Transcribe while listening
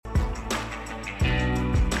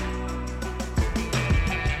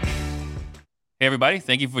Hey, everybody.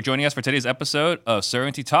 Thank you for joining us for today's episode of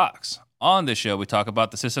Certainty Talks. On this show, we talk about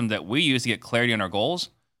the system that we use to get clarity on our goals,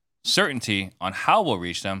 certainty on how we'll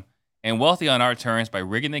reach them, and wealthy on our terms by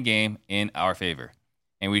rigging the game in our favor.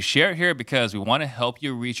 And we share it here because we want to help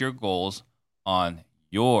you reach your goals on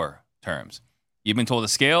your terms. You've been told to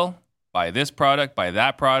scale, buy this product, buy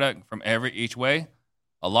that product from each way.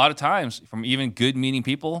 A lot of times from even good-meaning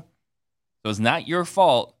people. So it's not your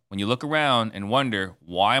fault when you look around and wonder,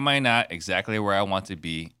 why am I not exactly where I want to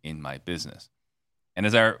be in my business? And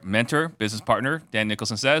as our mentor, business partner, Dan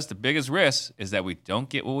Nicholson says, the biggest risk is that we don't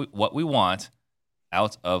get what we want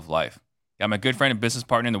out of life. Got my good friend and business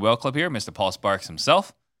partner in the Whale Club here, Mr. Paul Sparks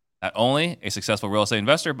himself. Not only a successful real estate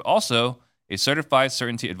investor, but also a certified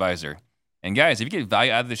certainty advisor. And guys, if you get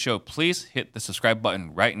value out of the show, please hit the subscribe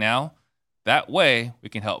button right now. That way, we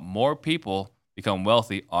can help more people become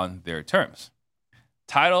wealthy on their terms.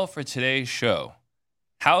 Title for today's show,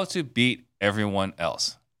 How to Beat Everyone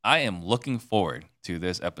Else. I am looking forward to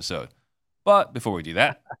this episode. But before we do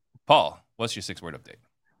that, Paul, what's your 6-word update?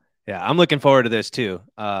 Yeah, I'm looking forward to this too.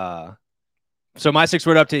 So my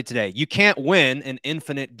 6-word update today, you can't win an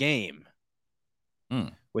infinite game,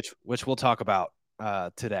 which we'll talk about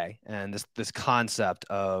today. And this concept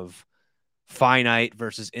of finite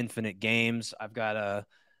versus infinite games. I've got a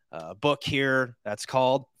book here that's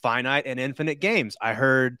called Finite and Infinite Games. I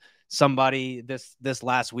heard somebody this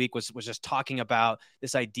last week was just talking about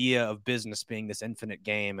this idea of business being this infinite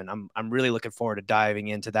game, and I'm really looking forward to diving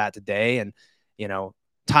into that today, and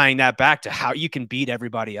tying that back to how you can beat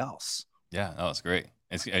everybody else. Yeah, that's great.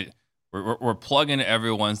 We're plugging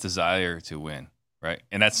everyone's desire to win, right?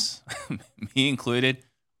 And that's me included,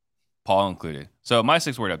 Paul included. So my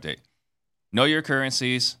 6-word update: know your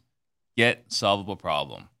currencies, get solvable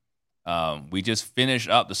problem. We just finished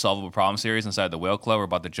up the solvable problem series inside the Whale Club. We're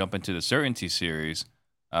about to jump into the certainty series.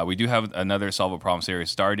 We do have another solvable problem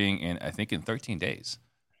series starting in 13 days.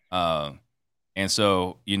 And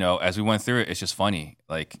so, as we went through it, it's just funny.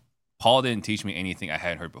 Like, Paul didn't teach me anything I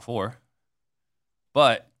hadn't heard before.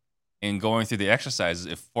 But in going through the exercises,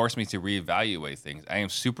 it forced me to reevaluate things. I am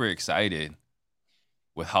super excited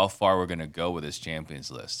with how far we're going to go with this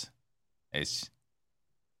champions list. It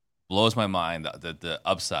blows my mind, the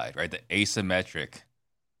upside, right? The asymmetric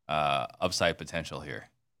upside potential here.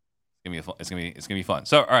 It's gonna be fun.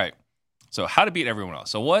 So, all right. So, how to beat everyone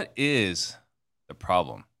else. So, what is the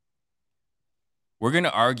problem? We're going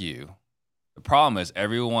to argue the problem is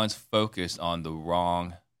everyone's focused on the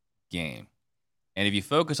wrong game. And if you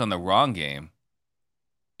focus on the wrong game,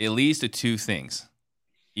 it leads to two things.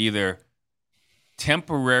 Either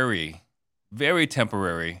temporary, very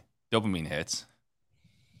temporary dopamine hits,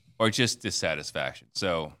 or just dissatisfaction.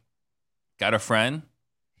 So, got a friend.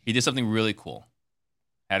 He did something really cool.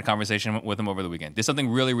 Had a conversation with him over the weekend. Did something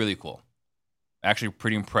really, really cool. Actually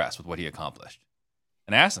pretty impressed with what he accomplished.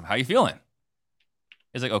 And I asked him, how you feeling?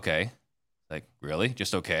 He's like, okay. Like, really?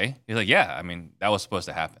 Just okay? He's like, yeah, I mean, that was supposed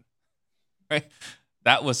to happen. Right?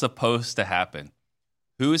 That was supposed to happen.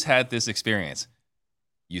 Who's had this experience?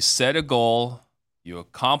 You set a goal, you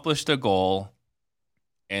accomplished a goal,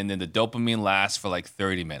 and then the dopamine lasts for like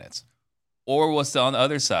 30 minutes. Or what's on the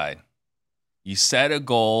other side? You set a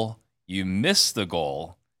goal, you miss the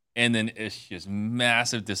goal, and then it's just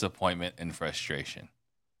massive disappointment and frustration,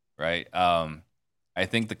 right? I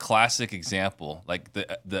think the classic example, like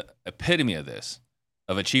the epitome of this,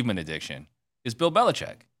 of achievement addiction, is Bill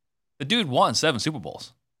Belichick. The dude won 7 Super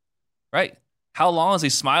Bowls, right? How long is he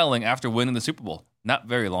smiling after winning the Super Bowl? Not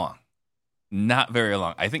very long. Not very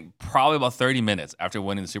long. I think probably about 30 minutes after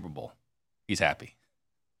winning the Super Bowl, he's happy.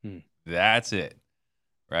 That's it,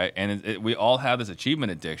 right? And we all have this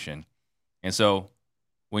achievement addiction. And so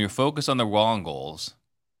when you're focused on the wrong goals,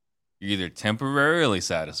 you're either temporarily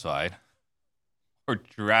satisfied or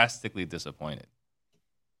drastically disappointed.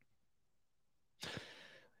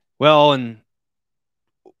 Well, and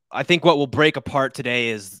I think what will break apart today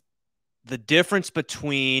is the difference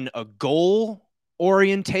between a goal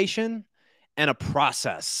orientation and a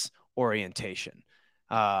process orientation.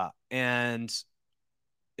 And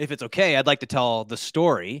if it's okay, I'd like to tell the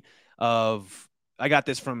story of, I got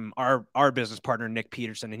this from our business partner, Nick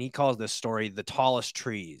Peterson, and he calls this story The Tallest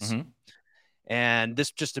Trees. Mm-hmm. And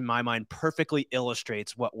this, just in my mind, perfectly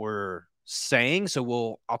illustrates what we're saying.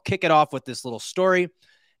 So I'll kick it off with this little story,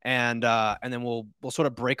 and then we'll sort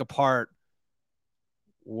of break apart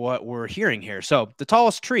what we're hearing here. So The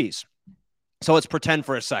Tallest Trees. So let's pretend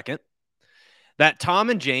for a second that Tom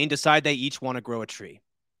and Jane decide they each want to grow a tree.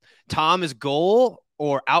 Tom is goal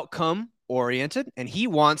or outcome oriented, and he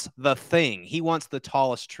wants the thing. He wants the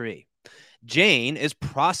tallest tree. Jane is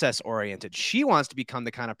process oriented. She wants to become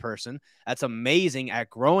the kind of person that's amazing at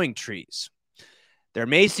growing trees. There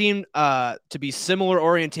may seem to be similar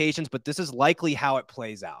orientations, but this is likely how it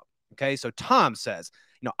plays out. Okay, so Tom says,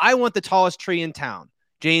 I want the tallest tree in town.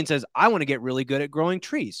 Jane says, I want to get really good at growing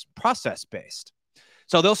trees, process based.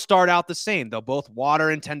 So they'll start out the same. They'll both water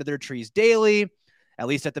and tend to their trees daily, at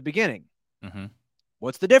least at the beginning. Mm-hmm.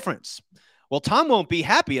 What's the difference? Well, Tom won't be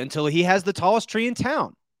happy until he has the tallest tree in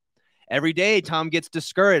town. Every day, Tom gets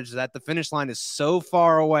discouraged that the finish line is so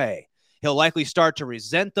far away. He'll likely start to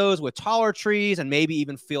resent those with taller trees and maybe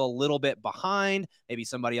even feel a little bit behind. Maybe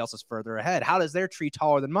somebody else is further ahead. How does their tree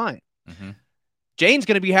taller than mine? Mm-hmm. Jane's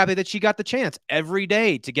going to be happy that she got the chance every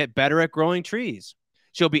day to get better at growing trees.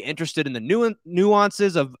 She'll be interested in the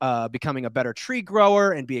nuances of becoming a better tree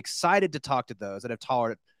grower and be excited to talk to those that have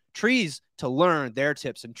taller trees to learn their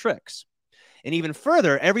tips and tricks. And even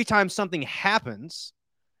further, every time something happens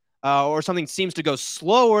or something seems to go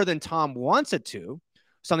slower than Tom wants it to,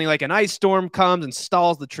 something like an ice storm comes and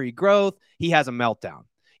stalls the tree growth, he has a meltdown.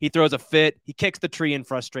 He throws a fit. He kicks the tree in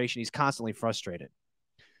frustration. He's constantly frustrated.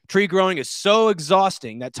 Tree growing is so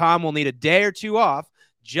exhausting that Tom will need a day or two off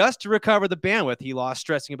just to recover the bandwidth he lost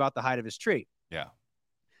stressing about the height of his tree. Yeah.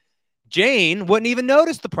 Jane wouldn't even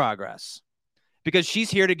notice the progress because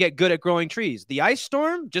she's here to get good at growing trees. The ice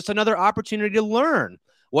storm, just another opportunity to learn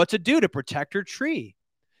what to do to protect her tree,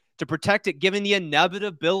 to protect it given the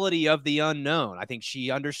inevitability of the unknown. I think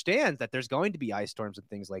she understands that there's going to be ice storms and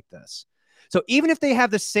things like this. So even if they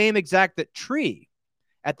have the same exact tree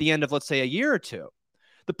at the end of, let's say, a year or two,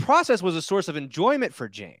 the process was a source of enjoyment for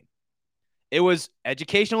Jane. It was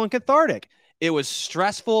educational and cathartic. It was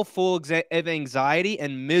stressful, full of anxiety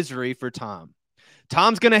and misery for Tom.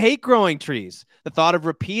 Tom's going to hate growing trees. The thought of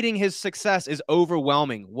repeating his success is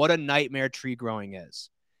overwhelming. What a nightmare tree growing is.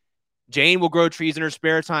 Jane will grow trees in her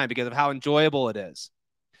spare time because of how enjoyable it is.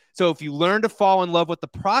 So if you learn to fall in love with the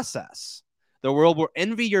process, the world will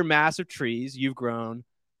envy your massive trees you've grown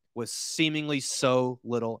with seemingly so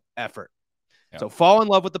little effort. Yeah. So fall in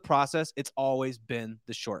love with the process. It's always been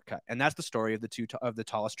the shortcut. And that's the story of the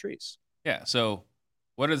tallest trees. Yeah. So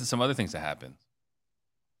what are some other things that happen?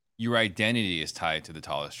 Your identity is tied to the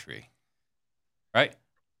tallest tree, right?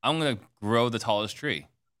 I'm going to grow the tallest tree.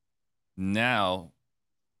 Now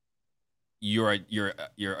you're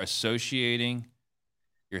associating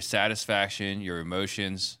your satisfaction, your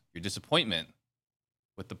emotions, your disappointment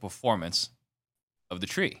with the performance of the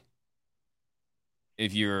tree.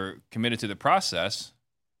 If you're committed to the process,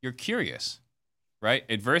 you're curious, right?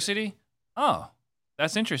 Adversity, oh,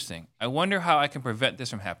 that's interesting. I wonder how I can prevent this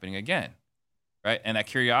from happening again, right? And that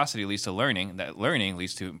curiosity leads to learning. That learning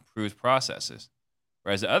leads to improved processes.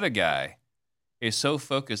 Whereas the other guy is so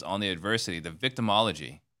focused on the adversity, the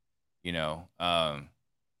victimology.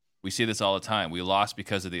 We see this all the time. We lost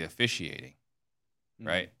because of the officiating,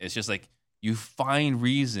 right? It's just like you find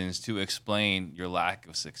reasons to explain your lack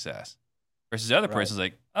of success. Versus the other person's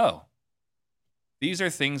like, oh, these are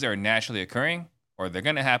things that are naturally occurring or they're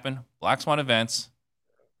going to happen. Black swan events.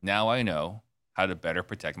 Now I know how to better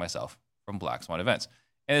protect myself from black swan events.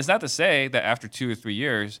 And it's not to say that after 2 or 3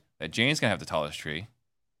 years that Jane's going to have the tallest tree,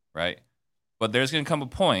 right? But there's going to come a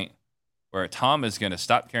point where Tom is going to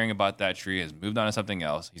stop caring about that tree, has moved on to something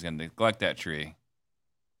else. He's going to neglect that tree,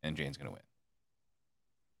 and Jane's going to win.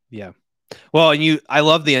 Yeah. Well, I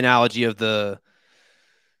love the analogy of the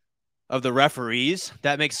referees.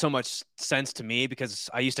 That makes so much sense to me because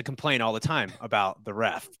I used to complain all the time about the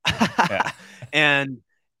ref. Yeah. And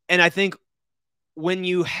I think when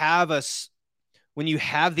you have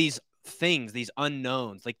these things, these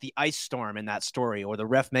unknowns, like the ice storm in that story, or the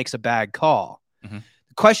ref makes a bad call,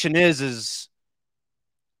 the question is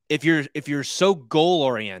if you're so goal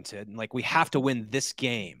oriented and like we have to win this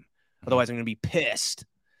game, otherwise I'm going to be pissed.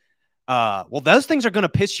 Well, those things are going to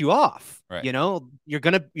piss you off. Right. You're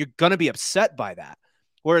going to be upset by that.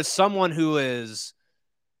 Whereas someone who is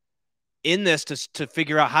in this to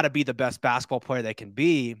figure out how to be the best basketball player they can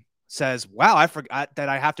be says, wow, I forgot that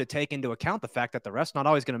I have to take into account the fact that the ref's not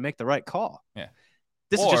always going to make the right call. Yeah.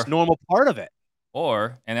 This is just normal part of it.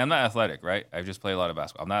 And I'm not athletic, right? I've just played a lot of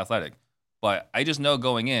basketball. I'm not athletic, but I just know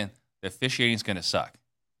going in, the officiating is going to suck.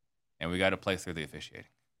 And we got to play through the officiating.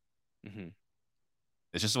 Mm-hmm.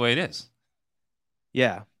 It's just the way it is.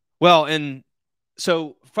 Yeah. Well, and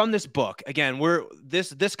so from this book, again,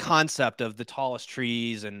 this concept of the tallest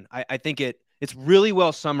trees, and I think it's really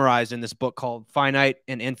well summarized in this book called Finite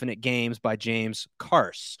and Infinite Games by James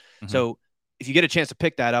Carse. Mm-hmm. So if you get a chance to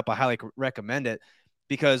pick that up, I highly recommend it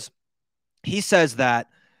because he says that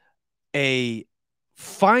a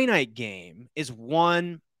finite game is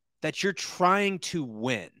one that you're trying to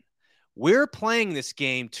win. We're playing this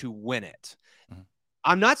game to win it. Mhm.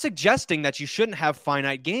 I'm not suggesting that you shouldn't have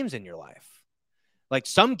finite games in your life. Like,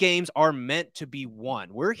 some games are meant to be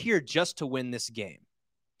won. We're here just to win this game.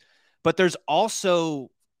 But there's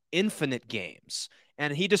also infinite games.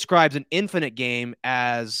 And he describes an infinite game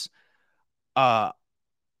as a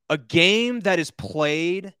game that is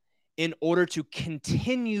played in order to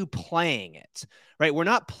continue playing it, right? We're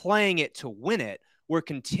not playing it to win it. We're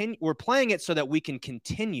playing it so that we can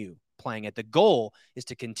continue playing it. The goal is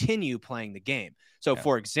to continue playing the game. So, Yeah.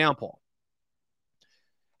 for example,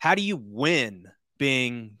 how do you win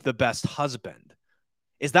being the best husband?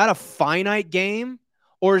 Is that a finite game?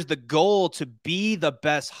 Or is the goal to be the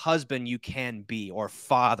best husband you can be, or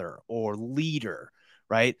father, or leader,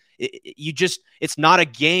 right? It's not a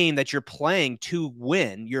game that you're playing to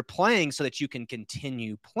win. You're playing so that you can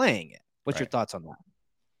continue playing it. What's your Right. thoughts on that?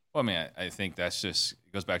 Well, I mean, I think that's just,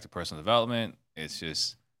 it goes back to personal development. It's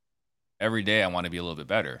just every day I want to be a little bit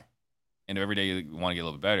better. And every day you want to get a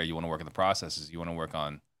little bit better. You want to work on the processes. You want to work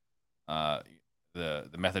on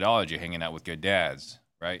the methodology, hanging out with good dads,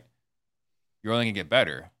 right? You're only going to get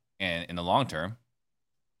better. And in the long term,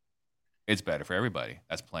 it's better for everybody.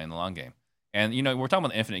 That's playing the long game. And, you know, we're talking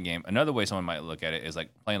about the infinite game. Another way someone might look at it is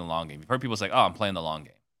like playing the long game. You've heard people say, oh, I'm playing the long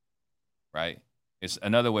game, right? It's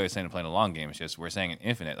another way of saying playing the long game. It's just we're saying an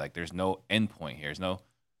infinite. Like, there's no end point here.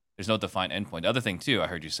 There's no defined end point. The other thing, too, I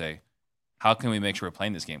heard you say, how can we make sure we're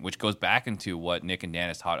playing this game? Which goes back into what Nick and Dan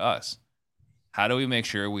has taught us. How do we make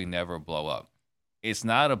sure we never blow up? It's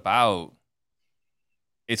not about,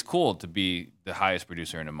 it's cool to be the highest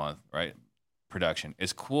producer in a month, right? Production.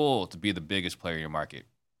 It's cool to be the biggest player in your market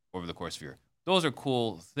over the course of a year. Those are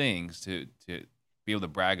cool things to be able to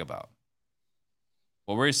brag about.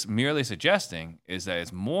 What we're merely suggesting is that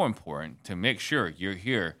it's more important to make sure you're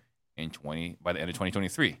here by the end of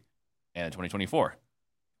 2023, and 2024,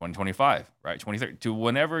 2025, right? 2030, to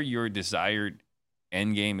whenever your desired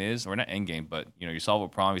end game is, or not end game, but you know, you solve a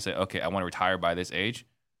problem, you say, okay, I want to retire by this age.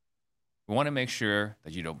 We want to make sure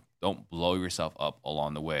that you don't blow yourself up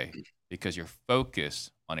along the way because you're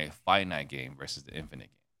focused on a finite game versus the infinite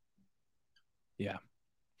game. Yeah.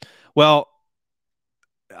 Well,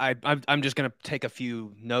 I'm just going to take a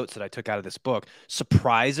few notes that I took out of this book.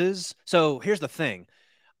 Surprises. So here's the thing.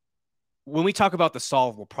 When we talk about the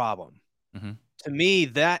solvable problem, to me,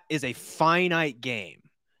 that is a finite game.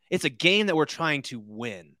 It's a game that we're trying to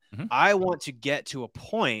win. I want to get to a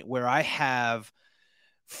point where I have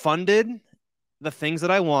funded the things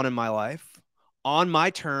that I want in my life on my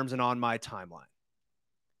terms and on my timeline.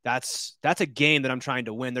 That's a game that I'm trying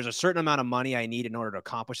to win. There's a certain amount of money I need in order to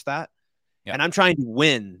accomplish that. Yeah. And I'm trying to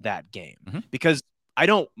win that game because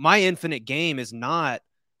my infinite game is not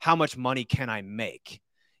how much money can I make,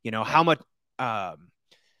 you know, how much,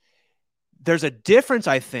 there's a difference,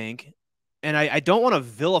 I think. And I don't want to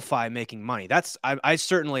vilify making money. I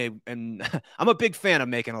certainly am. I'm a big fan of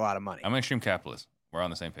making a lot of money. I'm an extreme capitalist. We're on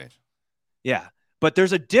the same page. Yeah. But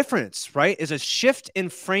there's a difference, right? Is a shift in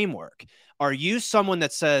framework. Are you someone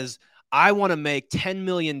that says, I want to make $10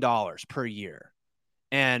 million per year,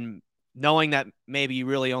 and knowing that maybe you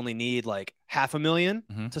really only need like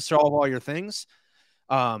 $500,000 to solve all your things?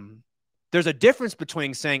 There's a difference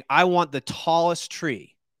between saying, I want the tallest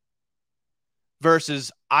tree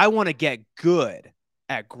versus I want to get good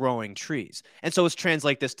at growing trees. And so let's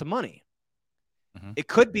translate this to money. It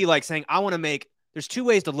could be like saying, there's two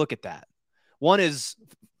ways to look at that. One is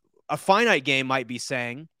a finite game might be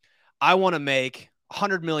saying, I want to make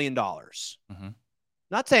 $100 million.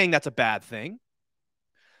 Not saying that's a bad thing.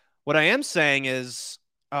 What I am saying is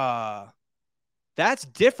that's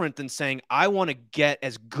different than saying, I want to get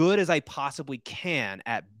as good as I possibly can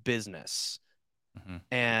at business.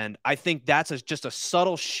 And I think that's just a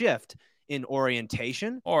subtle shift in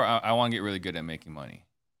orientation. Or I want to get really good at making money.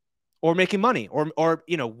 Or making money, or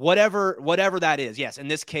you know, whatever that is. Yes, in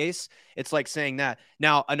this case, it's like saying that.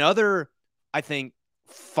 Now, another, I think,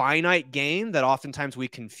 finite game that oftentimes we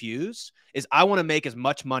confuse is I want to make as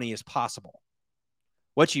much money as possible.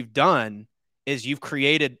 What you've done is you've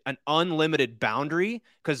created an unlimited boundary,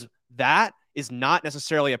 because that is not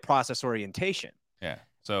necessarily a process orientation. Yeah.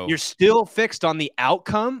 So you're still fixed on the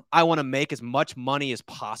outcome. I want to make as much money as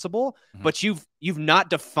possible, but you've not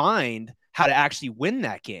defined how to actually win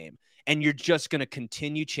that game. And you're just going to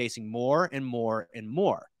continue chasing more and more and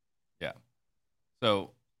more. Yeah.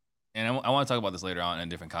 So, and I want to talk about this later on in a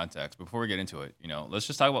different context. Before we get into it, you know, let's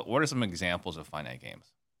just talk about what are some examples of finite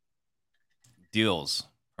games. Deals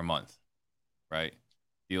per month, right?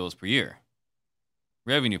 Deals per year.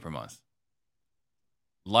 Revenue per month.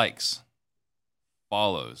 Likes.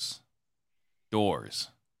 Follows. Doors.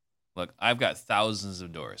 Look, I've got thousands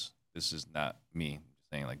of doors. this is not me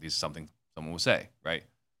saying like this is something someone would say, right?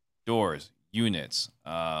 Doors, units.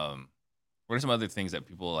 What are some other things that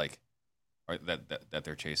people like are that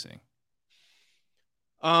they're chasing?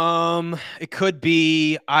 It could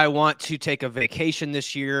be I want to take a vacation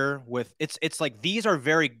this year with it's like these are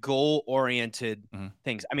very goal oriented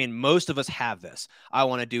things. I mean, most of us have this. I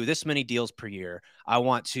want to do this many deals per year. I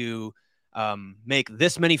want to make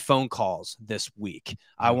this many phone calls this week.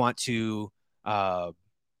 I want to but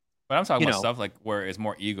I'm talking about stuff like where it's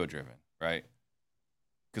more ego driven, right?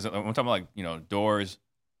 Because I'm talking about like, doors,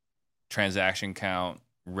 transaction count,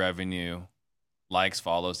 revenue, likes,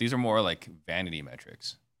 follows. These are more like vanity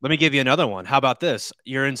metrics. Let me give you another one. How about this?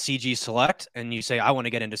 You're in CG Select and you say, I want to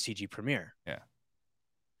get into CG Premier. Yeah.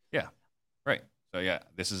 Yeah. Right. So yeah,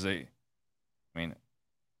 this is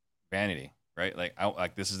vanity, right?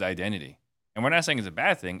 Like this is identity. And we're not saying it's a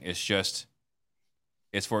bad thing. It's just,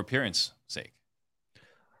 it's for appearance sake,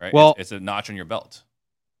 right? Well, it's a notch on your belt.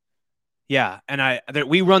 Yeah. And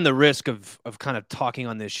we run the risk of kind of talking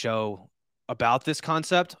on this show about this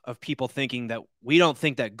concept of people thinking that we don't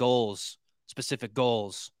think that specific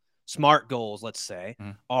goals, smart goals, let's say,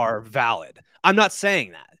 are valid. I'm not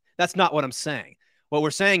saying that. That's not what I'm saying. What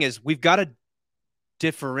we're saying is we've got to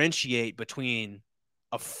differentiate between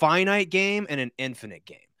a finite game and an infinite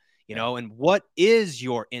game, and what is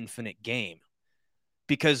your infinite game?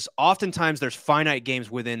 Because oftentimes there's finite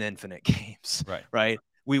games within infinite games, right?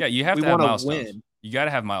 You have to have milestones. Win. You got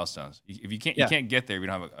to have milestones. If you can't get there if you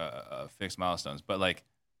don't have a fixed milestones. But like,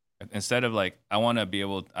 instead of like, I want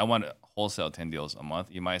to wholesale 10 deals a month,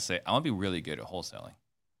 you might say, I want to be really good at wholesaling,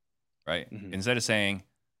 right? Instead of saying,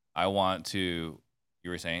 I want to, you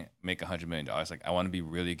were saying, make $100 million. Like, I want to be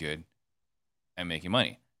really good at making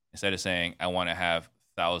money. Instead of saying, I want to have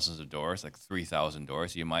thousands of doors, like 3,000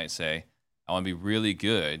 doors, you might say, I want to be really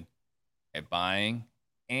good at buying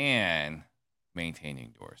and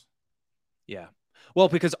maintaining doors. Yeah. Well,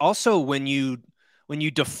 because also when you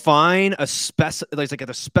define a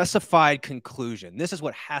specified conclusion, this is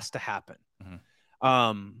what has to happen.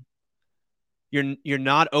 You're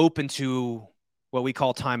not open to what we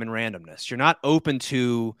call time and randomness. You're not open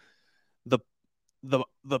to the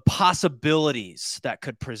possibilities that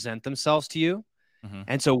could present themselves to you.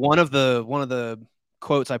 And so one of the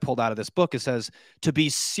quotes I pulled out of this book, it says, to be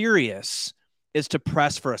serious is to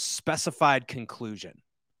press for a specified conclusion.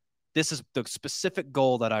 This is the specific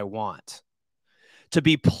goal that I want. To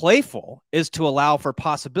be playful is to allow for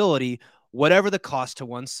possibility, whatever the cost to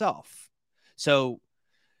oneself. So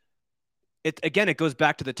it goes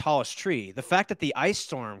back to the tallest tree. The fact that the ice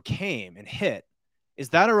storm came and hit, is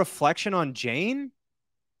that a reflection on Jane?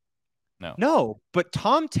 No, but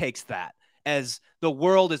Tom takes that as the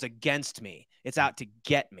world is against me. It's out to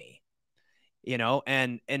get me.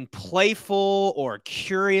 And playful or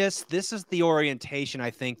curious. This is the orientation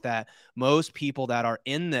I think that most people that are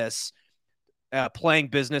in this playing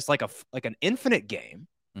business like an infinite game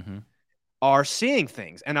are seeing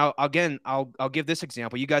things. And I'll give this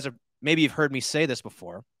example. You guys maybe you've heard me say this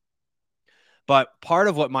before, but part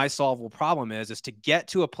of what my solvable problem is to get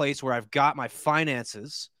to a place where I've got my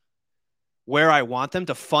finances where I want them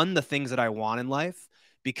to fund the things that I want in life,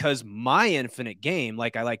 because my infinite game,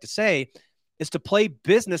 like I like to say, is to play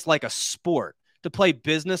business like a sport, to play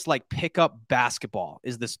business like pickup basketball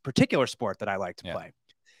is this particular sport that I like to play.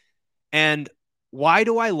 And why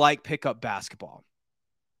do I like pickup basketball?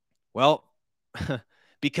 Well,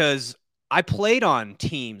 because I played on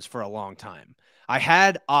teams for a long time. I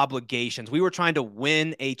had obligations. We were trying to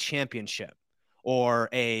win a championship or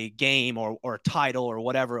a game or a title or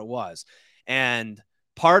whatever it was. And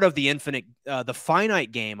part of the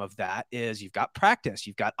finite game of that is you've got practice,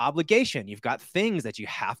 you've got obligation, you've got things that you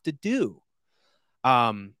have to do.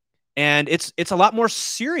 And it's a lot more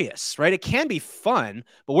serious, right? It can be fun,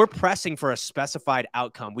 but we're pressing for a specified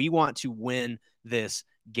outcome. We want to win this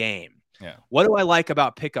game. Yeah. What do I like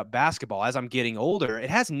about pickup basketball? As I'm getting older, it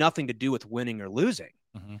has nothing to do with winning or losing.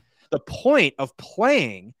 The point of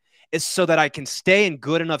playing is so that I can stay in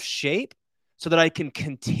good enough shape so that I can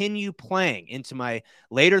continue playing into my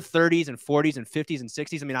later 30s and 40s and 50s and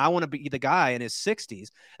 60s. I mean, I want to be the guy in his 60s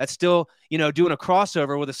that's still, doing a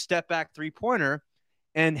crossover with a step back 3-pointer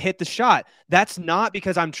and hit the shot. That's not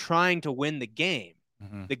because I'm trying to win the game.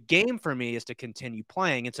 The game for me is to continue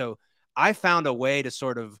playing. And so I found a way to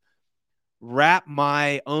sort of wrap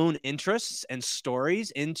my own interests and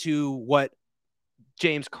stories into what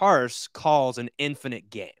James Carse calls an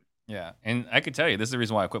infinite game. Yeah. And I could tell you, this is the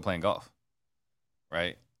reason why I quit playing golf.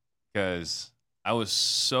 Right? Because I was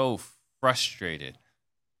so frustrated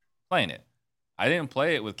playing it. I didn't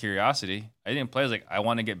play it with curiosity. I didn't play it like I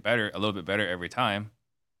want to get better, a little bit better every time.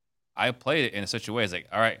 I played it in such a way it's like,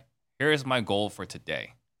 all right, here's my goal for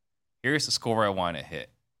today. Here's the score I want to hit.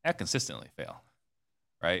 I consistently fail,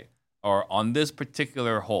 right? Or on this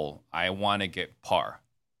particular hole, I want to get par,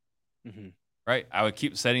 right? I would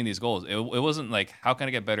keep setting these goals. It wasn't like, how can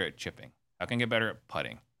I get better at chipping? How can I get better at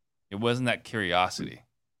putting? It wasn't that curiosity.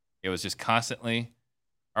 It was just constantly,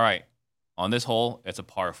 all right, on this hole, it's a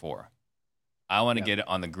par 4. I want to get it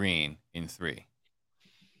on the green in 3.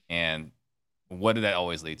 And what did that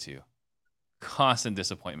always lead to? Constant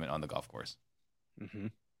disappointment on the golf course.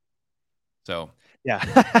 So yeah,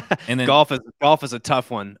 and then golf is a tough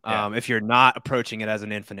one. If you're not approaching it as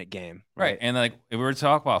an infinite game, right? And like if we were to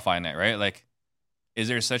talk about finite, right? Like, is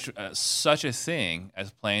there such a thing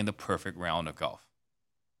as playing the perfect round of golf?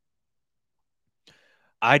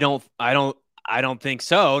 I don't think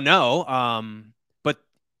so. No. But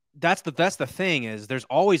that's the thing is there's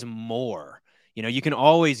always more. You can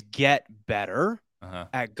always get better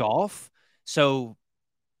at golf. So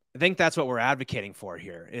I think that's what we're advocating for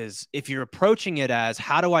here is if you're approaching it as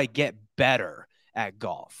how do I get better at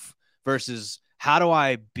golf versus how do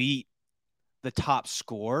I beat the top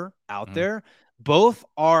score out there, both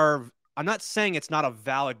are, I'm not saying it's not a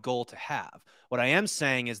valid goal to have. What I am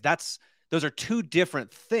saying is those are two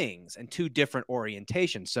different things and two different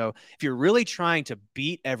orientations. So if you're really trying to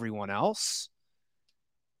beat everyone else,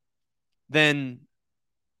 then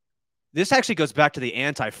this actually goes back to the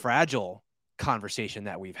anti-fragile conversation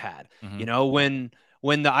that we've had. When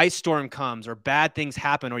the ice storm comes or bad things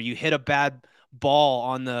happen or you hit a bad ball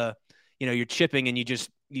on the, you're chipping and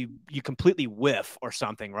you completely whiff or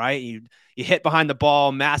something, right? You hit behind the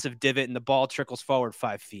ball, massive divot, and the ball trickles forward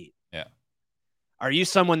 5 feet. Yeah. Are you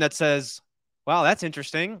someone that says, wow, that's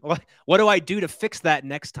interesting. What do I do to fix that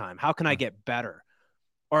next time? How can I get better?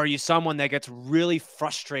 Or are you someone that gets really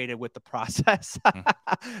frustrated with the process?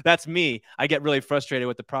 That's me. I get really frustrated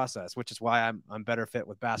with the process, which is why I'm better fit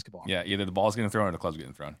with basketball. Yeah, either the ball's getting thrown or the club's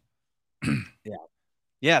getting thrown.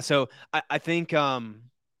 Yeah. So I think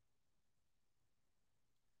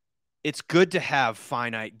it's good to have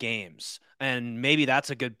finite games, and maybe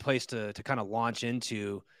that's a good place to kind of launch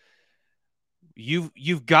into.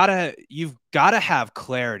 You've got to have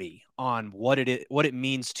clarity on what it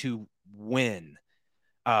means to win.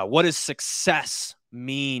 What does success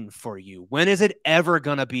mean for you? When is it ever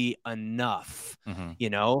going to be enough?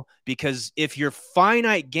 Because if your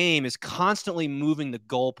finite game is constantly moving the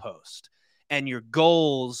goalpost and your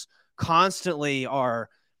goals constantly are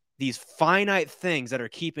these finite things that are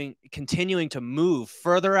continuing to move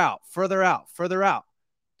further out,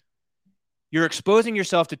 you're exposing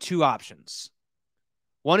yourself to two options.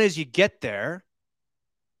 One is you get there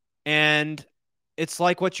and it's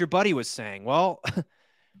like what your buddy was saying. Well,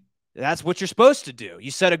 that's what you're supposed to do.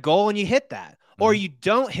 You set a goal and you hit that, or you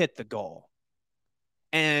don't hit the goal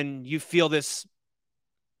and you feel this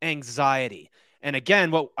anxiety. And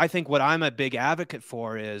again, what I'm a big advocate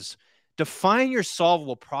for is define your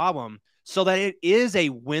solvable problem so that it is a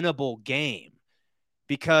winnable game,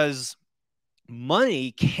 because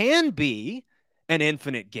money can be an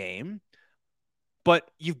infinite game, but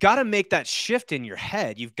you've got to make that shift in your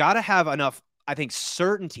head. You've got to have enough, I think,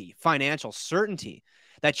 certainty, financial certainty,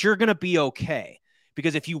 that you're going to be okay.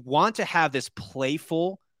 Because if you want to have this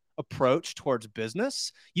playful approach towards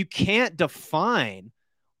business, you can't define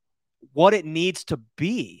what it needs to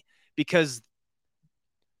be, because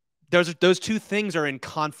those two things are in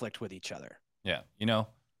conflict with each other. Yeah.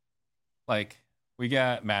 Like we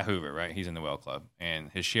got Matt Hoover, right? He's in the Whale Club,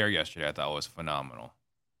 and his share yesterday I thought was phenomenal.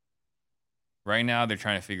 Right now, they're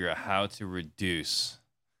trying to figure out how to reduce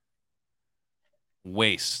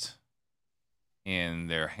waste in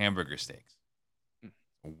their hamburger steaks.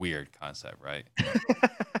 Weird concept, right?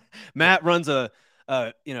 Matt runs a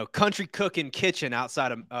country cooking kitchen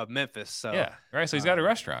outside of Memphis. So yeah, right. So he's got a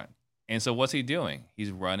restaurant, and so what's he doing?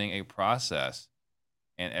 He's running a process,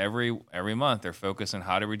 and every month they're focused on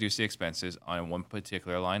how to reduce the expenses on one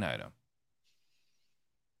particular line item.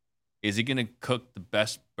 Is he going to cook the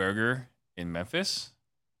best burger in Memphis,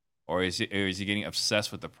 or is he getting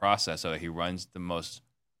obsessed with the process so that he runs the most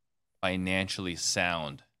financially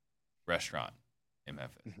sound restaurant in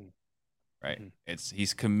Memphis? Right?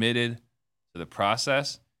 He's committed to the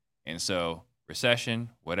process, and so recession,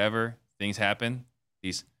 whatever things happen,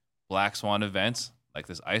 these black swan events like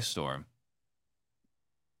this ice storm,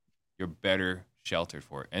 you're better sheltered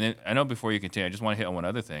for it. And then I know before you continue, I just want to hit on one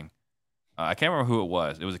other thing. I can't remember who it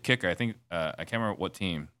was. It was a kicker. I think I can't remember what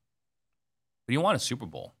team. But you want a Super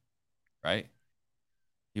Bowl, right?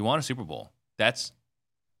 You want a Super Bowl. That's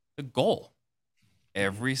the goal.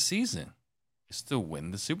 Every season is to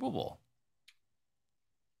win the Super Bowl.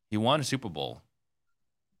 He won a Super Bowl,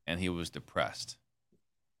 and he was depressed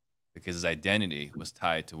because his identity was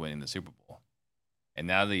tied to winning the Super Bowl. And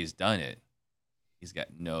now that he's done it, he's got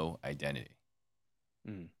no identity.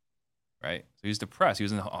 Mm. Right? So he's depressed. He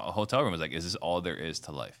was in a hotel room. He was like, is this all there is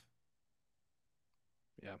to life?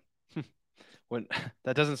 Yeah.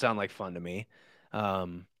 That doesn't sound like fun to me.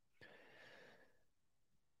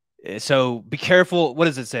 So be careful. What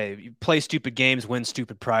does it say? You play stupid games, win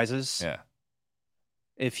stupid prizes. Yeah.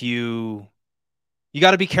 If you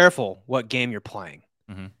got to be careful what game you're playing.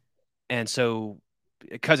 Mm-hmm. And so,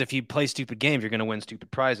 because if you play stupid games, you're going to win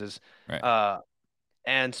stupid prizes. Right.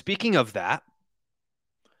 And speaking of that,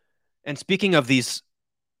 and speaking of these,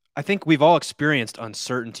 I think we've all experienced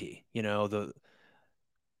uncertainty. You know, the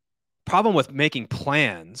problem with making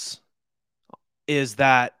plans is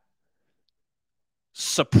that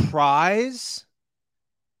surprise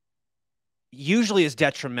usually is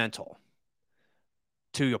detrimental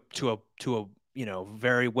to a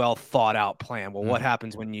very well thought out plan. Well, what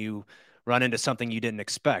happens when you run into something you didn't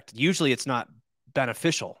expect? Usually it's not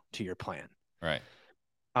beneficial to your plan. Right.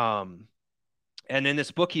 And in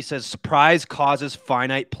this book, he says surprise causes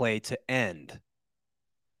finite play to end.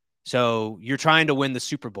 So you're trying to win the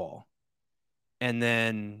Super Bowl, and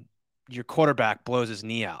then your quarterback blows his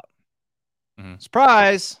knee out. Mm-hmm.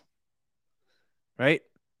 Surprise. Right?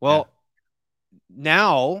 Well,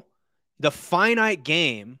 now the finite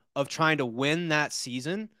game of trying to win that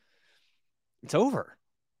season, it's over.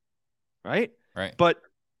 Right? Right. But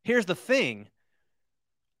here's the thing.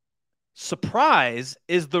 Surprise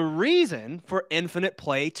is the reason for infinite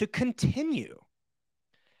play to continue.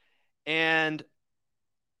 And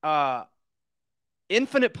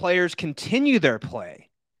infinite players continue their play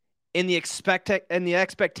in the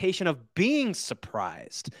expectation of being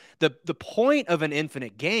surprised. The point of an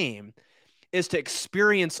infinite game is to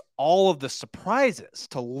experience all of the surprises,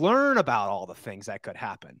 to learn about all the things that could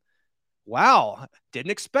happen. Wow,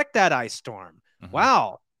 didn't expect that ice storm. Mm-hmm.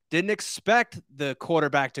 Wow, didn't expect the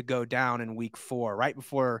quarterback to go down in week 4, right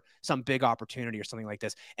before some big opportunity or something like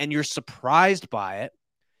this. And you're surprised by it.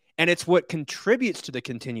 And it's what contributes to the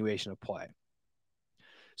continuation of play.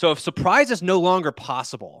 So if surprise is no longer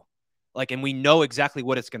possible, and we know exactly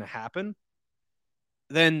what it's going to happen,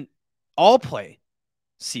 then all play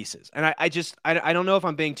ceases. And I don't know if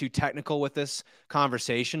I'm being too technical with this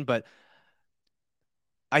conversation, but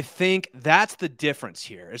I think that's the difference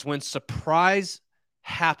here is when surprise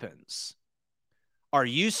happens. Are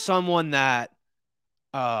you someone that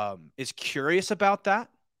is curious about that?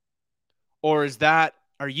 Or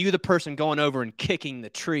are you the person going over and kicking the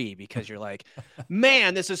tree because you're like,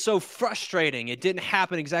 man, this is so frustrating. It didn't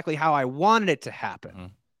happen exactly how I wanted it to happen. Mm-hmm.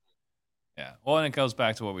 Yeah. Well, and it goes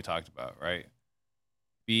back to what we talked about, right?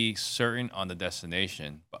 Be certain on the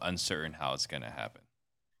destination, but uncertain how it's going to happen.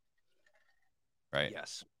 Right?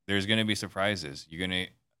 Yes. There's going to be surprises.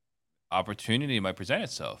 Opportunity might present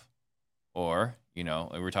itself. Or, we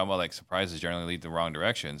were talking about surprises generally lead the wrong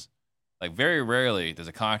directions. Very rarely does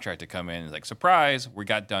a contractor come in and is like, surprise, we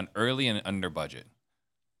got done early and under budget.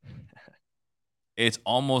 It's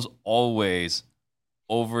almost always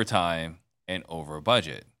overtime and over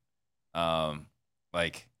budget.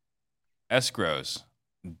 Escrows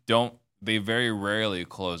they very rarely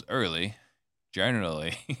close early.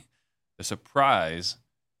 Generally, the surprise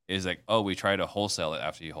is we try to wholesale it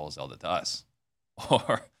after you wholesaled it to us.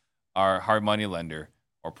 Or our hard money lender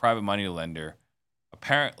or private money lender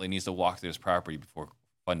apparently needs to walk through this property before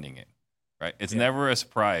funding it, right? It's never a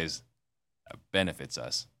surprise that benefits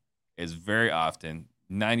us. It's very often,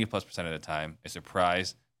 90+% of the time, a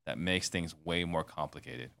surprise that makes things way more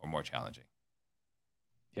complicated or more challenging.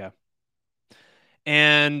 Yeah.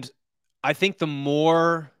 And I think the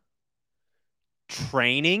more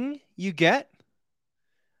training you get,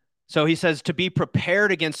 so he says to be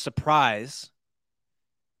prepared against surprise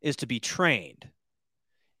is to be trained.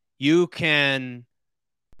 You can...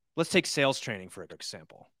 Let's take sales training, for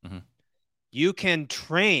example. Mm-hmm. You can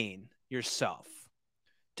train yourself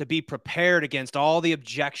to be prepared against all the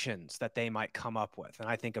objections that they might come up with. And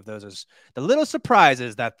I think of those as the little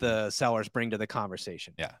surprises that the sellers bring to the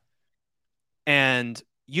conversation. Yeah. And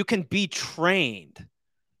you can be trained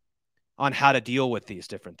on how to deal with these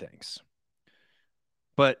different things.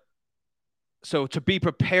 But so to be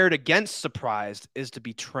prepared against surprise is to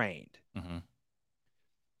be trained. Mm-hmm.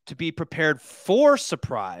 To be prepared for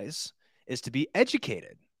surprise is to be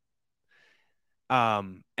educated.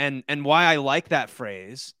 And why I like that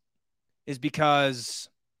phrase is because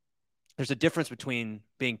there's a difference between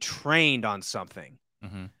being trained on something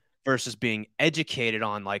mm-hmm. versus being educated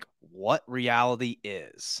on what reality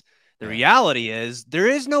is. The reality is there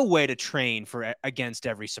is no way to train against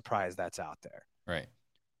every surprise that's out there. Right.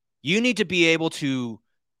 You need to be able to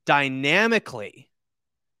dynamically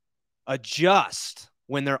adjust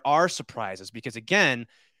when there are surprises, because again,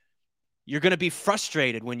 you're going to be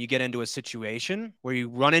frustrated when you get into a situation where you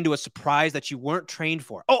run into a surprise that you weren't trained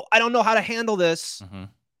for. Oh, I don't know how to handle this. Mm-hmm.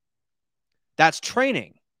 That's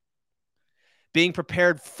training. Being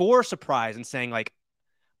prepared for surprise and saying, like,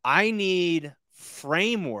 I need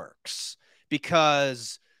frameworks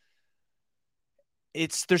because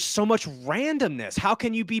there's so much randomness. How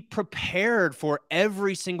can you be prepared for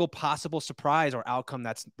every single possible surprise or outcome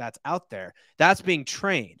that's out there? That's being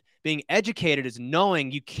trained. Being educated is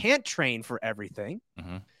knowing you can't train for everything.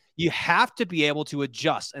 Mm-hmm. You have to be able to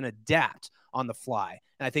adjust and adapt on the fly.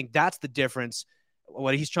 And I think that's the difference,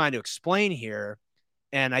 what he's trying to explain here.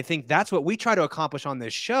 And I think that's what we try to accomplish on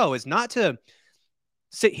this show, is not to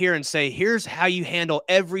sit here and say, here's how you handle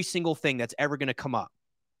every single thing that's ever going to come up.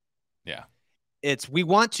 Yeah. We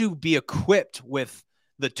want to be equipped with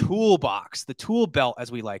the toolbox, the tool belt,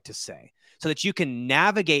 as we like to say, so that you can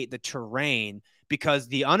navigate the terrain, because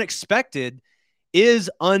the unexpected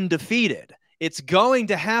is undefeated. It's going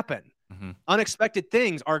to happen. Mm-hmm. Unexpected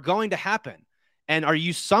things are going to happen. And are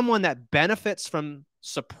you someone that benefits from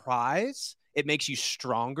surprise? It makes you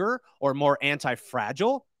stronger or more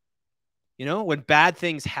anti-fragile. You know, when bad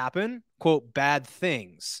things happen, quote, bad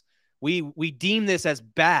things, we deem this as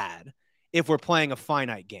bad if we're playing a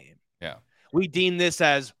finite game. Yeah. We deem this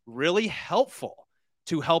as really helpful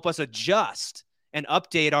to help us adjust and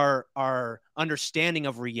update our understanding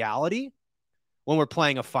of reality when we're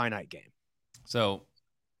playing a finite game. So,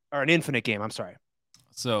 or an infinite game, I'm sorry.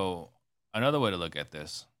 So another way to look at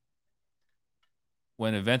this,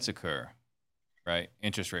 when events occur, right?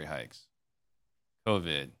 Interest rate hikes,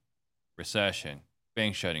 COVID, recession,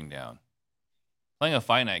 banks shutting down. Playing a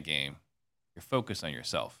finite game, you're focused on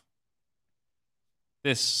yourself.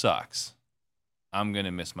 This sucks. I'm going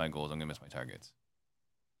to miss my goals. I'm going to miss my targets.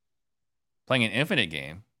 Playing an infinite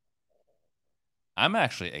game, I'm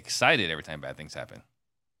actually excited every time bad things happen,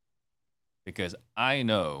 because I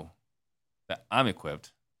know that I'm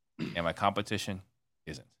equipped and my competition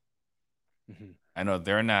isn't. Mm-hmm. I know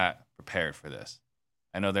they're not prepared for this.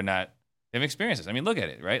 I know they have experiences. I mean, look at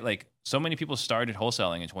it, right? Like, so many people started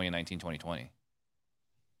wholesaling in 2019, 2020.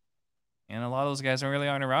 And a lot of those guys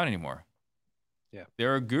aren't around anymore. Yeah.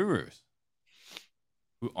 There are gurus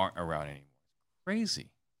who aren't around anymore. Crazy,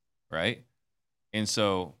 right? And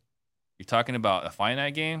so you're talking about a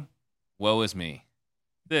finite game? Woe is me.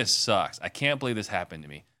 This sucks. I can't believe this happened to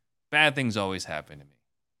me. Bad things always happen to me.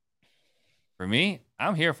 For me,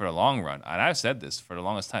 I'm here for the long run. And I've said this for the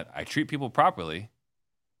longest time. I treat people properly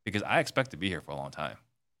because I expect to be here for a long time.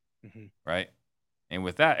 Mm-hmm. Right? And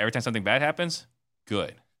with that, every time something bad happens,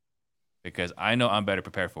 good. Because I know I'm better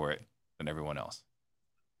prepared for it than everyone else.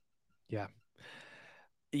 Yeah.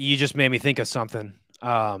 You just made me think of something.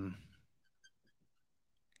 I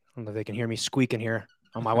don't know if they can hear me squeaking here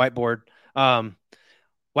on my whiteboard. Wow.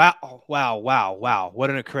 What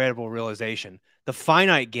an incredible realization. The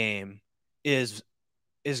finite game is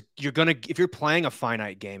you're going to, if you're playing a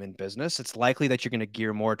finite game in business, it's likely that you're going to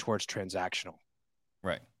gear more towards transactional.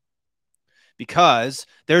 Right. Because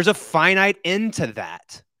there's a finite end to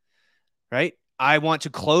that, right? I want to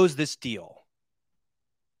close this deal.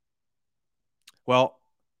 Well,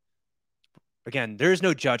 again, there is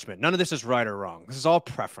no judgment. None of this is right or wrong. This is all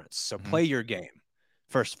preference. So play your game,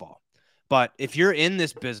 first of all. But if you're in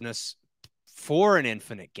this business for an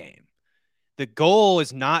infinite game, the goal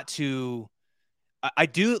is not to,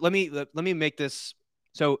 let me make this.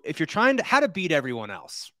 So if you're trying to, how to beat everyone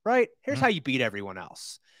else, right? Here's how you beat everyone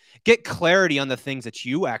else. Get clarity on the things that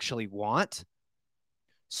you actually want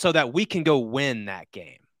so that we can go win that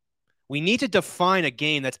game. We need to define a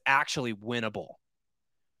game that's actually winnable.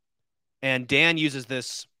 And Dan uses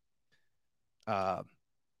this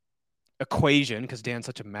equation because Dan's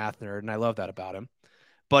such a math nerd, and I love that about him.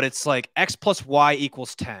 But it's like X plus Y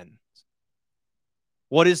equals 10.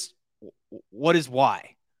 What is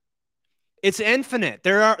Y? It's infinite.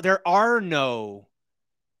 There are no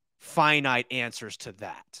finite answers to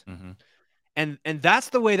that. Mm-hmm. And that's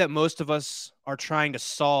the way that most of us are trying to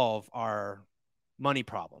solve our money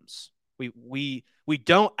problems. We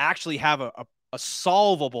don't actually have a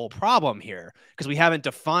solvable problem here because we haven't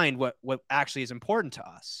defined what actually is important to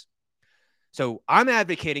us. So I'm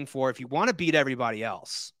advocating for, if you want to beat everybody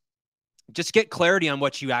else, just get clarity on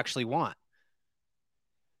what you actually want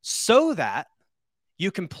so that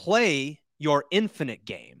you can play your infinite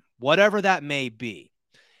game, whatever that may be.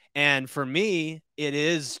 And for me, it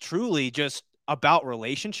is truly just about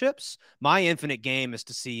relationships. My infinite game is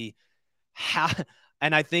to see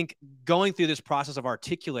And I think going through this process of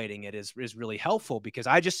articulating it is really helpful, because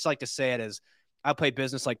I just like to say it as I play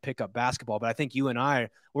business like pickup basketball, but I think you and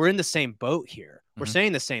we're in the same boat here. We're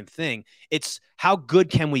saying the same thing. It's how good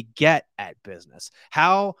can we get at business?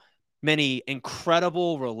 How many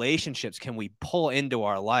incredible relationships can we pull into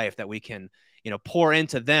our life that we can, pour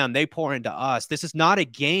into them? They pour into us. This is not a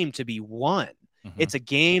game to be won. It's a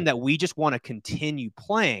game that we just want to continue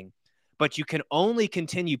playing, but you can only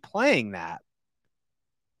continue playing that,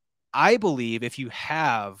 I believe, if you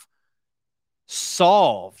have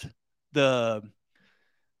solved the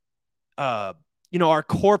our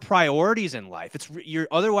core priorities in life.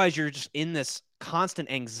 Otherwise you're just in this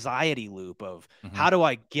constant anxiety loop of how do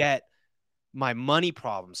I get my money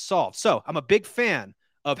problem solved? So I'm a big fan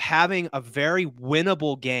of having a very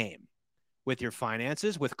winnable game with your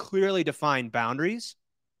finances, with clearly defined boundaries,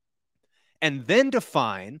 and then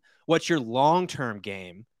define what your long-term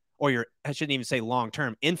game, or I shouldn't even say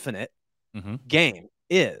long-term, infinite game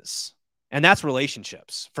is. And that's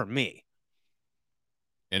relationships for me.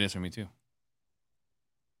 It is for me too.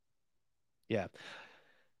 Yeah.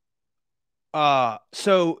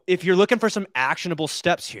 So if you're looking for some actionable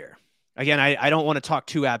steps here, again, I don't want to talk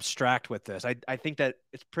too abstract with this. I think that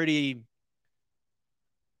it's pretty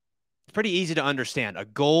easy to understand a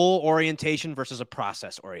goal orientation versus a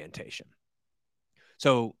process orientation.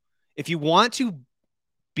 So if you want to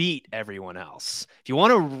beat everyone else, if you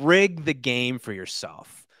want to rig the game for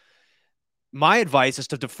yourself, my advice is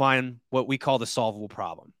to define what we call the solvable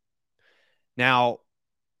problem. Now,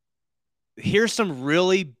 here's some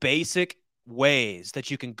really basic ways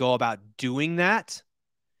that you can go about doing that.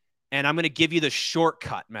 And I'm going to give you the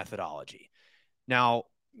shortcut methodology. Now,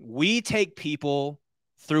 we take people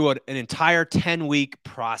through an entire 10-week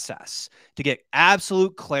process to get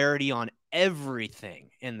absolute clarity on everything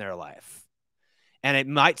in their life. And it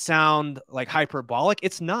might sound like hyperbolic.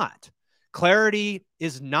 It's not. Clarity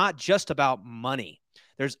is not just about money.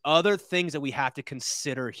 There's other things that we have to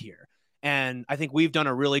consider here. And I think we've done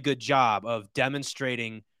a really good job of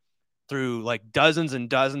demonstrating through like dozens and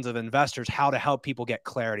dozens of investors how to help people get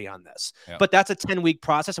clarity on this. Yep. But that's a 10-week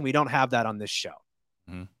process, and we don't have that on this show.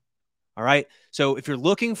 All right. So if you're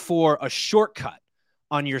looking for a shortcut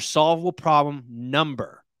on your solvable problem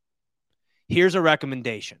number, here's a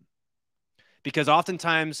recommendation. Because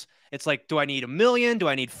oftentimes it's like, do I need $1 million? Do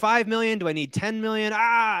I need 5 million? Do I need 10 million?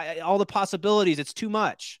 All the possibilities. It's too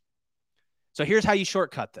much. So here's how you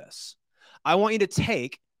shortcut this. I want you to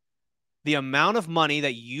take the amount of money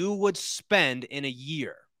that you would spend in a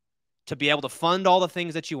year to be able to fund all the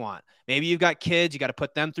things that you want. Maybe you've got kids, you got to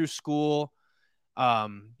put them through school.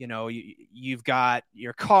 You've got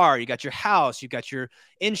your car, you got your house, you've got your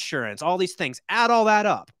insurance, all these things. Add all that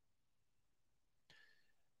up.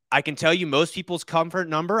 I can tell you most people's comfort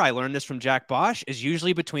number, I learned this from Jack Bosch, is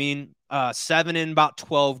usually between 7 and about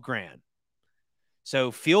 12 grand.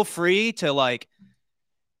 So feel free to like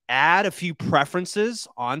add a few preferences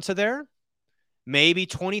onto there. Maybe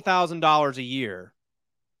 $20,000 a year.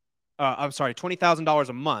 $20,000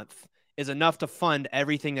 a month is enough to fund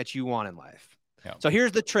everything that you want in life. Yeah. So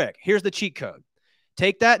here's the trick. Here's the cheat code.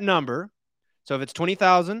 Take that number. So if it's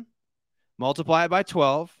 20,000, multiply it by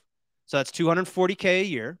 12. So that's $240K a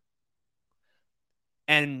year.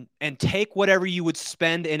 And take whatever you would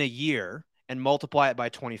spend in a year and multiply it by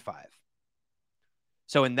 25.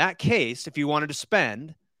 So in that case, if you wanted to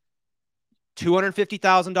spend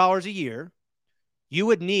 $250,000 a year, you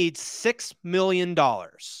would need $6 million.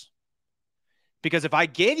 Because if I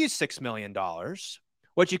gave you $6 million,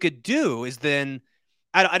 what you could do is then,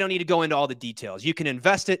 I don't need to go into all the details. You can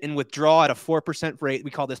invest it and withdraw at a 4% rate.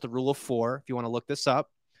 We call this the rule of 4, if you want to look this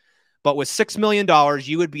up. But with $6 million,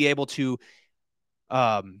 you would be able to,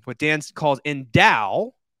 what Dan calls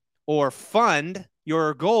endow or fund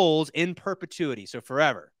your goals in perpetuity, so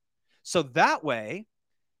forever. So that way,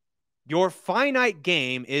 your finite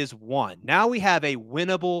game is won. Now we have a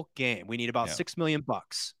winnable game. We need about $6 million.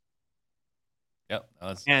 Yep.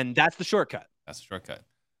 And that's the shortcut. That's the shortcut.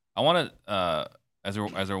 I want to, as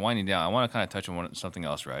we're winding down, I want to kind of touch on something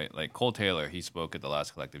else, right? Like Cole Taylor, he spoke at the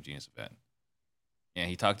last Collective Genius event. And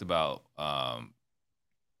he talked about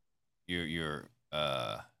your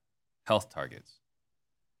health targets.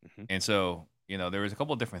 And so, there was a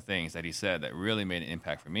couple of different things that he said that really made an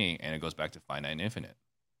impact for me, and it goes back to finite and infinite.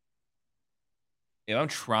 If I'm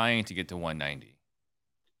trying to get to 190,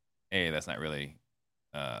 that's not really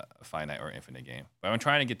a finite or infinite game. But I'm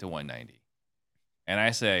trying to get to 190. And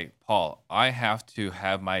I say, Paul, I have to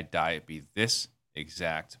have my diet be this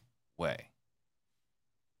exact way.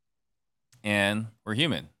 And we're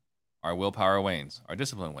human. Our willpower wanes. Our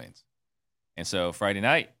discipline wanes. And so Friday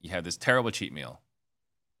night, you have this terrible cheat meal.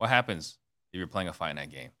 What happens if you're playing a finite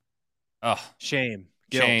game? Oh, Shame,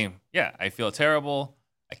 guilt. shame. Yeah, I feel terrible.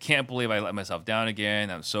 I can't believe I let myself down again.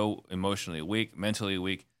 I'm so emotionally weak, mentally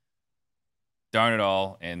weak. Darn it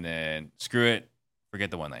all. And then screw it. Forget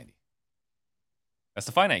the 190. That's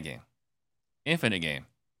the finite game. Infinite game.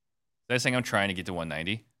 Instead of saying I'm trying to get to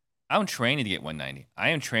 190, I'm training to get 190. I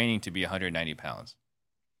am training to be 190 pounds,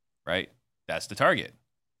 right? That's the target.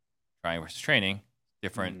 Trying versus training,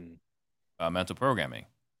 different mental programming.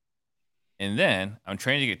 And then I'm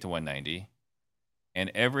training to get to 190.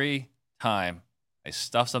 And every time I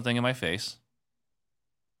stuff something in my face,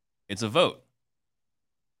 it's a vote.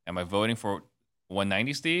 Am I voting for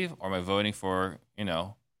 190 Steve, or am I voting for,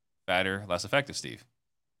 fatter, less effective Steve?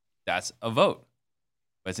 That's a vote.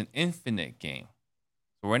 But it's an infinite game.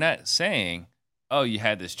 So we're not saying, oh, you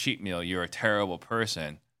had this cheat meal, you're a terrible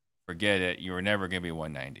person, forget it, you were never going to be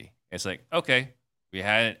 190. It's like, okay, we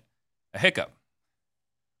had a hiccup.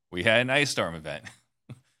 We had an ice storm event.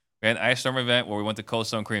 We had an ice storm event where we went to Cold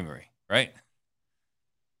Stone Creamery, right?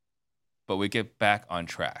 But we get back on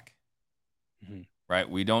track, right?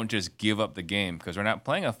 We don't just give up the game because we're not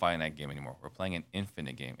playing a finite game anymore. We're playing an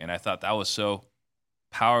infinite game. And I thought that was so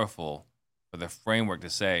powerful for the framework to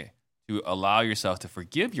say, to allow yourself to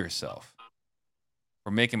forgive yourself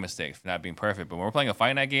for making mistakes, for not being perfect. But when we're playing a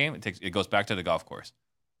finite game, it goes back to the golf course.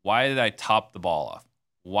 Why did I top the ball off?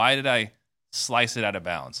 Why did I slice it out of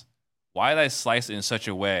bounds? Why did I slice it in such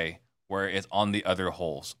a way where it's on the other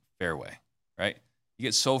hole's fairway, right? You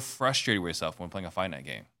get so frustrated with yourself when playing a finite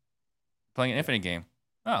game. Playing an infinite game,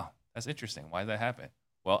 oh, that's interesting. Why did that happen?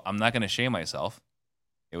 Well, I'm not going to shame myself.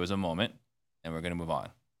 It was a moment, and we're going to move on.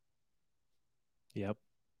 Yep.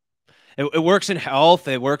 It works in health.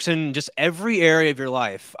 It works in just every area of your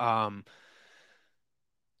life.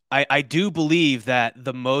 I do believe that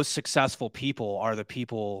the most successful people are the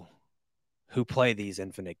people who play these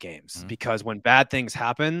infinite games, because when bad things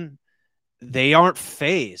happen, they aren't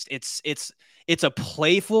phased. It's a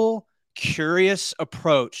playful, curious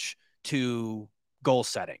approach to goal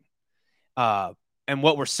setting. And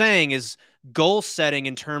what we're saying is goal setting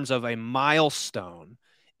in terms of a milestone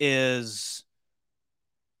is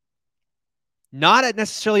not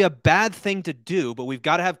necessarily a bad thing to do, but we've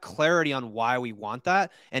got to have clarity on why we want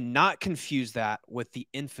that and not confuse that with the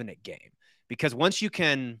infinite game. Because once you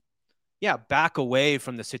can, back away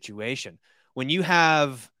from the situation, when you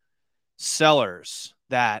have sellers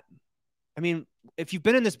that, if you've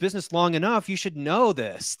been in this business long enough, you should know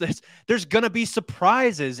this. There's going to be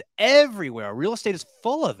surprises everywhere. Real estate is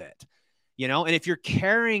full of it, and if you're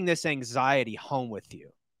carrying this anxiety home with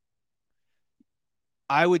you,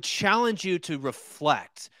 I would challenge you to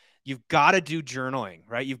reflect. You've got to do journaling,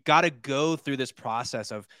 right? You've got to go through this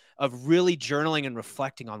process of really journaling and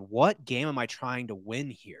reflecting on what game am I trying to win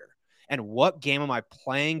here? And what game am I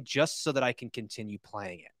playing just so that I can continue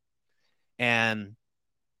playing it? And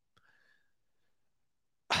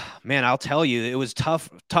man, I'll tell you, it was tough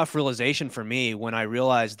realization for me when I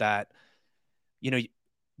realized that, the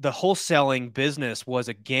wholesaling business was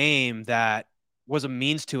a game that was a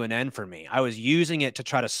means to an end for me. I was using it to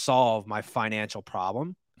try to solve my financial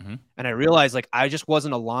problem. And I realized I just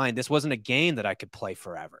wasn't aligned. This wasn't a game that I could play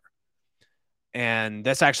forever. And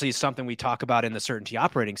that's actually something we talk about in the Certainty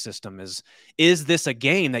Operating System is this a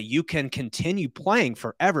game that you can continue playing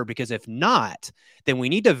forever? Because if not, then we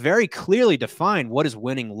need to very clearly define what does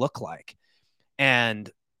winning look like. And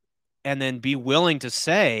then be willing to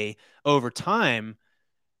say over time,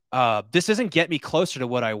 this doesn't get me closer to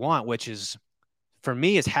what I want, which is, for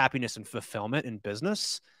me, is happiness and fulfillment in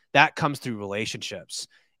business. That comes through relationships.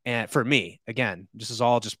 And for me, again, this is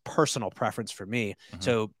all just personal preference for me.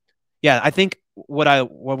 So I think what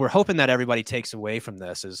we're hoping that everybody takes away from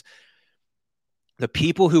this is the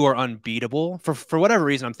people who are unbeatable for whatever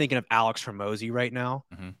reason. I'm thinking of Alex Hormozi right now.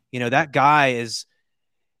 That guy is,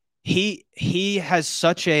 he has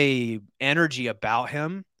such a energy about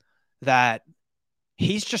him that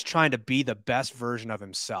he's just trying to be the best version of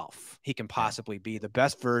himself he can possibly be, the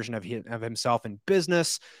best version of himself in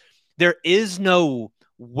business. There is no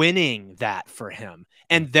winning that for him.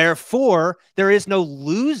 And therefore, there is no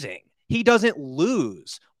losing. He doesn't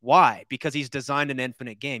lose. Why? Because he's designed an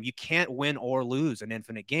infinite game. You can't win or lose an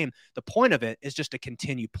infinite game. The point of it is just to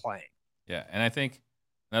continue playing. Yeah, and I think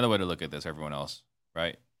another way to look at this, everyone else,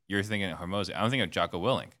 right? You're thinking of Hormozi. I'm thinking of Jocko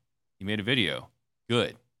Willink. He made a video.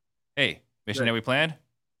 Good. Hey, mission that we planned?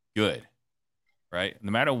 Good. Right?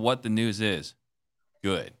 No matter what the news is,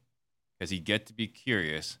 good. Because you get to be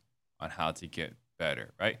curious on how to get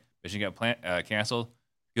better, right? Mission got canceled?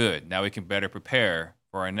 Good. Now we can better prepare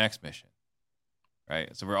for our next mission,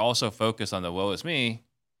 right? So we're also focused on the woe is me,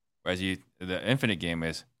 whereas the infinite game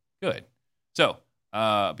is Good. So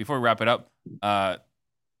before we wrap it up,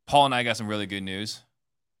 Paul and I got some really good news,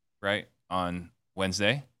 right, on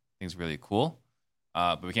Wednesday. I think it's really cool,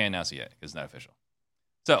 but we can't announce it yet because it's not official.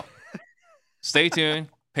 So stay tuned.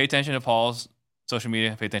 Pay attention to Paul's social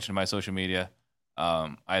media. Pay attention to my social media.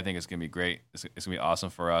 I think it's going to be great. It's going to be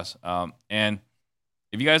awesome for us. And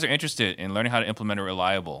if you guys are interested in learning how to implement a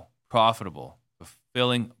reliable, profitable,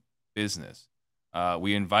 fulfilling business,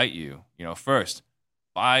 we invite you, first,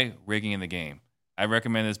 buy Rigging in the Game. I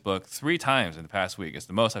recommend this book 3 times in the past week. It's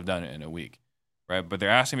the most I've done it in a week, right? But they're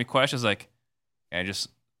asking me questions like, can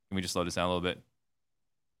we just slow this down a little bit?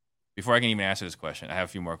 Before I can even answer this question, I have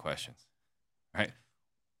a few more questions, right?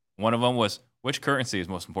 One of them was, which currency is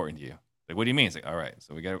most important to you? Like, what do you mean? It's like, all right,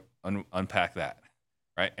 so we got to unpack that,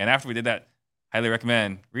 right? And after we did that, highly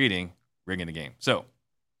recommend reading Rigging the Game. So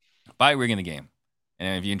buy Rigging the Game.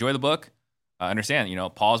 And if you enjoy the book, understand,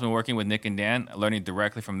 Paul's been working with Nick and Dan, learning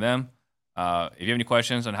directly from them. If you have any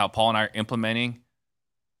questions on how Paul and I are implementing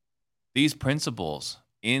these principles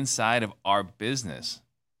inside of our business,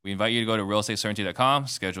 we invite you to go to realestatecertainty.com,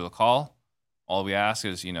 schedule a call. All we ask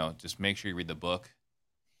is, just make sure you read the book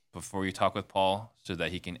before you talk with Paul so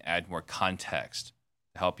that he can add more context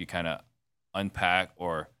to help you kind of unpack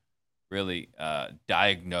or really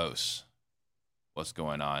diagnose what's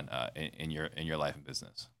going on in your life and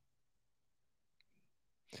business.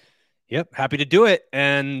 Yep, happy to do it.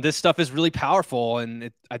 And this stuff is really powerful.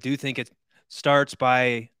 And I do think it starts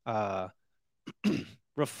by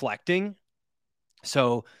reflecting.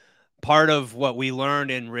 So part of what we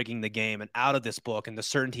learned in Rigging the Game and out of this book and the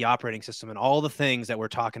Certainty Operating System and all the things that we're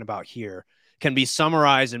talking about here can be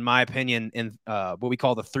summarized, in my opinion, in what we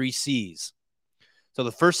call the 3 C's. So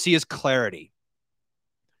the first C is clarity.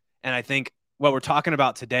 And I think what we're talking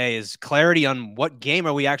about today is clarity on what game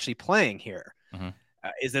are we actually playing here. Mm-hmm.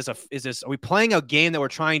 Are we playing a game that we're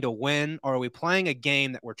trying to win, or are we playing a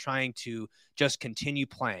game that we're trying to just continue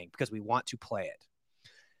playing because we want to play it?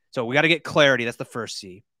 So we got to get clarity. That's the first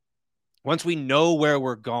C. Once we know where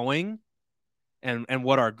we're going and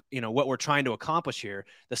what what we're trying to accomplish here,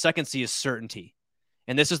 the second C is certainty.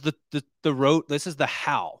 And this is the road. This is the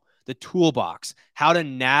how, the toolbox, how to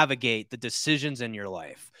navigate the decisions in your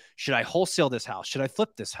life. Should I wholesale this house? Should I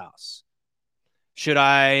flip this house? Should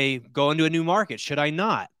I go into a new market? Should I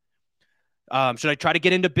not? Should I try to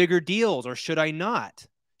get into bigger deals, or should I not?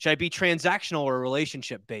 Should I be transactional or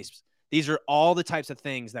relationship based? These are all the types of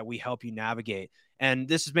things that we help you navigate. And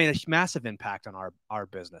this has made a massive impact on our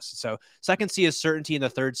business. So second C is certainty, and the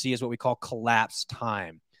third C is what we call collapse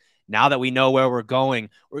time. Now that we know where we're going,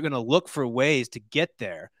 we're going to look for ways to get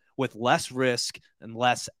there with less risk and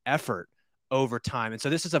less effort over time. And so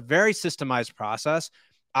this is a very systemized process.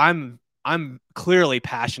 I'm clearly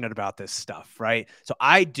passionate about this stuff, right? So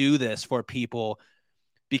I do this for people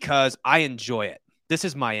because I enjoy it. This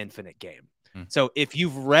is my infinite game. So if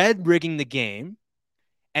you've read Rigging the Game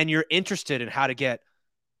and you're interested in how to get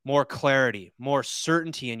more clarity, more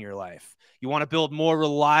certainty in your life, you want to build more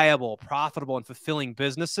reliable, profitable, and fulfilling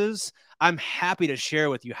businesses, I'm happy to share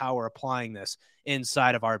with you how we're applying this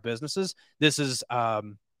inside of our businesses. This is a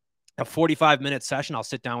 45-minute session. I'll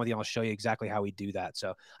sit down with you and I'll show you exactly how we do that.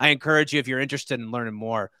 So I encourage you, if you're interested in learning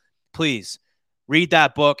more, please read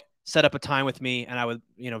that book, set up a time with me, and I would,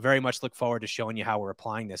 very much look forward to showing you how we're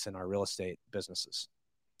applying this in our real estate businesses.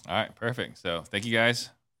 All right, perfect. So thank you guys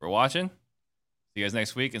for watching. See you guys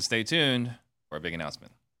next week, and stay tuned for a big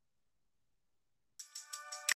announcement.